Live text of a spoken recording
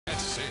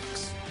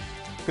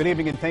Good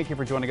evening and thank you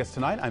for joining us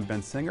tonight. I'm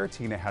Ben Singer.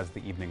 Tina has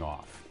the evening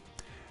off.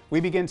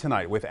 We begin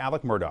tonight with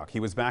Alex Murdaugh. He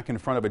was back in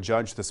front of a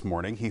judge this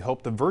morning. He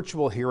hoped the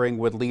virtual hearing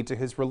would lead to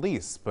his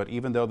release, but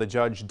even though the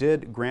judge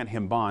did grant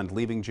him bond,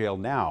 leaving jail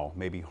now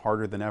may be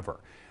harder than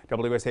ever.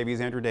 WSAV's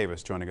Andrew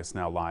Davis joining us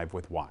now live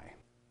with why.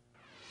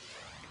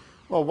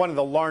 Well, one of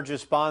the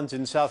largest bonds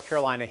in South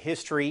Carolina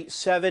history,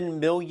 $7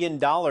 million.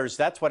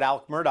 That's what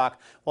Alex Murdaugh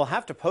will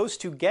have to post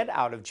to get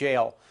out of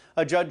jail.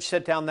 A judge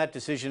set down that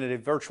decision at a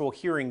virtual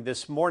hearing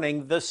this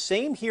morning, the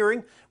same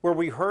hearing where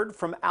we heard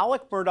from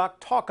Alex Murdaugh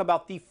talk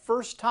about the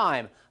first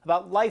time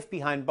about life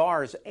behind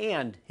bars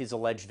and his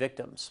alleged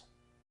victims.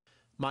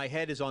 My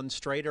head is on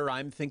straighter.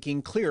 I'm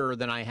thinking clearer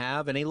than I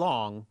have in a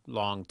long,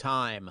 long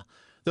time.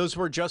 Those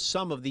were just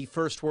some of the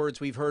first words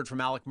we've heard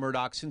from Alex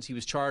Murdaugh since he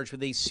was charged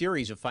with a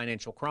series of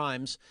financial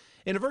crimes.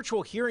 In a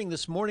virtual hearing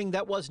this morning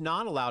that was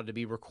not allowed to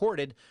be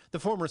recorded, the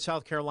former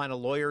South Carolina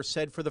lawyer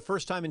said for the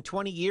first time in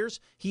 20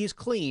 years, he is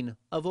clean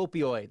of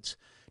opioids.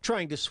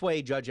 Trying to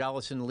sway Judge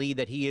Alison Lee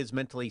that he is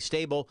mentally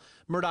stable,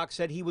 Murdaugh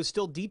said he was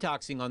still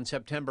detoxing on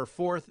September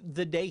 4th,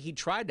 the day he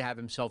tried to have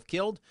himself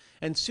killed.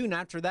 And soon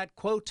after that,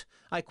 quote,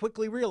 "I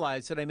quickly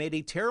realized that I made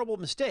a terrible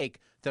mistake,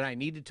 that I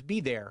needed to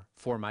be there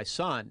for my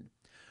son."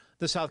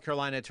 The South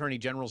Carolina Attorney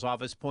General's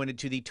office pointed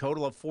to the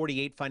total of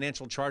 48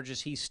 financial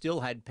charges he still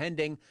had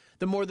pending,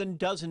 the more than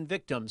dozen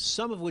victims,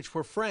 some of which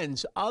were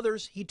friends,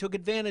 others he took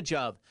advantage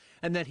of,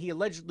 and that he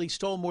allegedly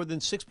stole more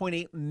than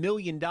 $6.8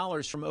 million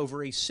from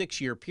over a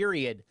 6-year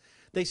period.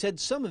 They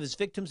said some of his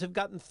victims have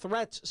gotten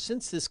threats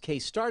since this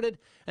case started,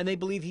 and they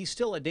believe he's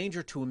still a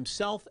danger to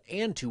himself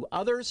and to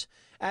others,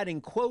 adding,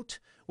 quote,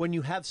 "When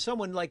you have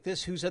someone like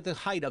this who's at the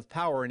height of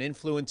power and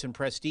influence and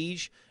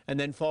prestige and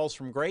then falls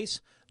from grace,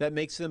 that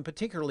makes them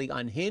particularly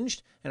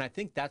unhinged, and I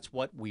think that's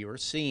what we are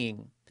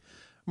seeing."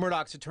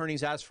 Murdaugh's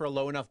attorneys asked for a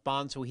low enough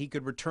bond so he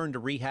could return to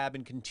rehab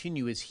and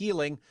continue his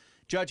healing.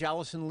 Judge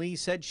Alison Lee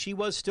said she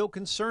was still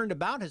concerned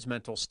about his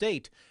mental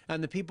state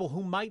and the people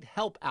who might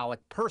help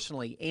Alex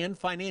personally and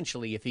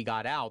financially if he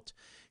got out.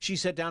 She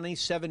set down a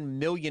 $7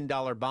 million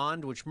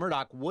bond, which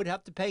Murdaugh would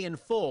have to pay in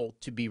full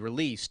to be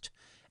released,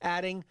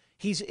 adding,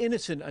 "He's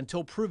innocent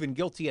until proven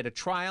guilty at a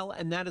trial,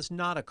 and that has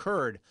not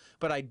occurred.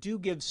 But I do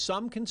give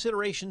some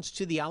considerations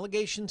to the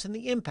allegations and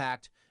the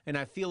impact, and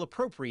I feel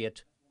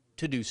appropriate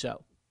to do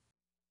so."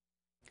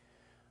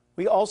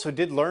 We also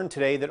did learn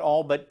today that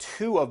all but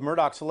 2 of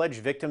Murdaugh's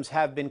alleged victims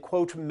have been,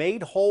 quote,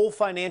 made whole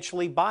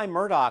financially by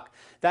Murdaugh.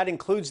 That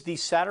includes the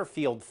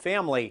Satterfield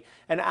family.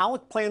 And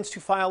Alex plans to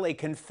file a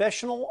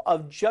confessional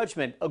of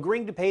judgment,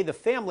 agreeing to pay the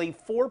family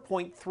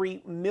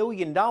 $4.3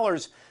 million.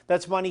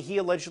 That's money he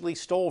allegedly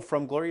stole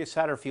from Gloria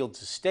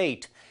Satterfield's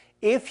estate.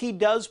 If he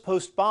does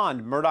post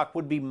bond, Murdaugh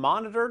would be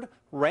monitored,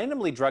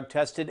 randomly drug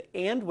tested,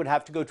 and would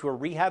have to go to a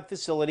rehab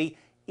facility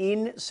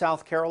in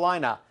South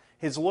Carolina.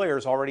 His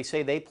lawyers already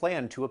say they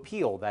plan to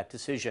appeal that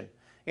decision.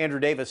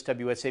 Andrew Davis,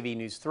 WSAV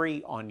News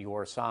 3 on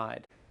your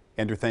side.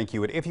 Andrew, thank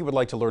you. And if you would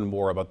like to learn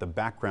more about the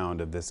background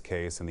of this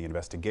case and the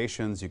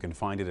investigations, you can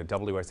find it at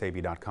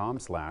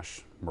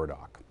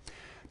wsav.com/Murdaugh.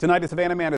 Tonight, a Savannah man